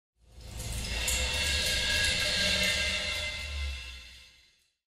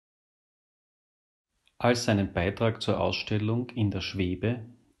Als seinen Beitrag zur Ausstellung in der Schwebe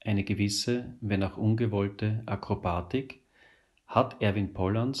Eine gewisse, wenn auch ungewollte Akrobatik hat Erwin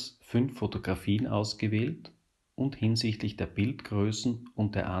Polanc 5 Fotografien ausgewählt und hinsichtlich der Bildgrößen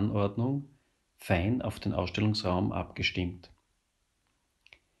und der Anordnung fein auf den Ausstellungsraum abgestimmt.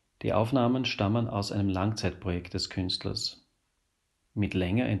 Die Aufnahmen stammen aus einem Langzeitprojekt des Künstlers. Mit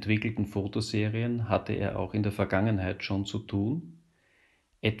länger entwickelten Fotoserien hatte er auch in der Vergangenheit schon zu tun,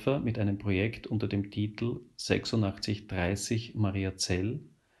 etwa mit einem Projekt unter dem Titel 8630 Mariazell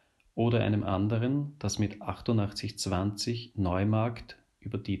oder einem anderen, das mit 8820 Neumarkt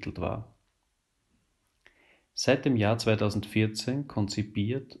übertitelt war. Seit dem Jahr 2014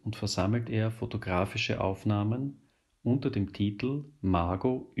 konzipiert und versammelt er fotografische Aufnahmen unter dem Titel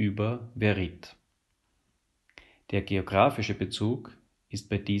Mago Über Verritt. Der geografische Bezug ist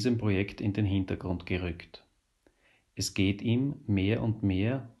bei diesem Projekt in den Hintergrund gerückt. Es geht ihm mehr und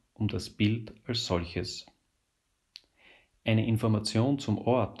mehr um das Bild als solches. Eine Information zum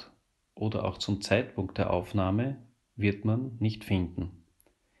Ort oder auch zum Zeitpunkt der Aufnahme wird man nicht finden.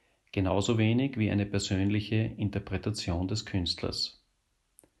 Genauso wenig wie eine persönliche Interpretation des Künstlers.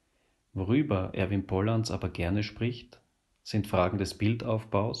 Worüber Erwin Polanc aber gerne spricht, sind Fragen des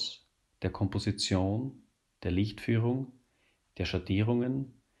Bildaufbaus, der Komposition, der Lichtführung, der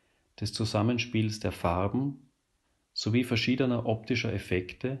Schattierungen, des Zusammenspiels der Farben sowie verschiedener optischer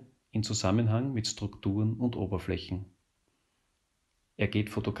Effekte in Zusammenhang mit Strukturen und Oberflächen. Er geht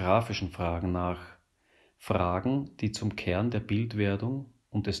fotografischen Fragen nach, Fragen, die zum Kern der Bildwerdung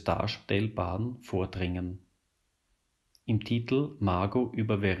und des Darstellbaren vordringen. Im Titel Mago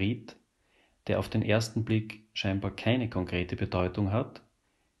über Verritt, der auf den ersten Blick scheinbar keine konkrete Bedeutung hat,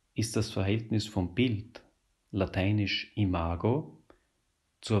 ist das Verhältnis vom Bild, lateinisch imago,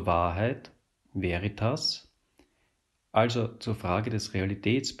 zur Wahrheit, veritas, also zur Frage des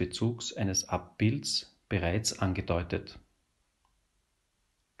Realitätsbezugs eines Abbilds bereits angedeutet.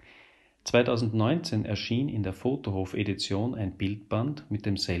 2019 erschien in der Fotohof-Edition ein Bildband mit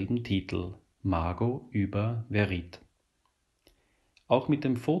demselben Titel Mago über Verritt. Auch mit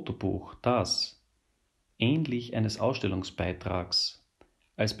dem Fotobuch, das, ähnlich eines Ausstellungsbeitrags,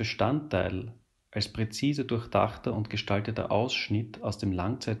 als Bestandteil, als präzise durchdachter und gestalteter Ausschnitt aus dem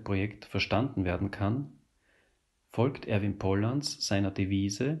Langzeitprojekt verstanden werden kann, folgt Erwin Polanc seiner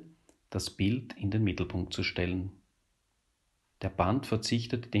Devise, das Bild in den Mittelpunkt zu stellen. Der Band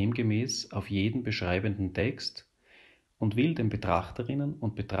verzichtet demgemäß auf jeden beschreibenden Text und will den Betrachterinnen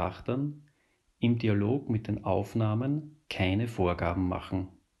und Betrachtern im Dialog mit den Aufnahmen keine Vorgaben machen.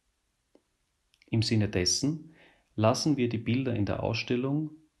 Im Sinne dessen lassen wir die Bilder in der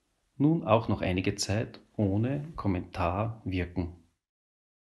Ausstellung nun auch noch einige Zeit ohne Kommentar wirken.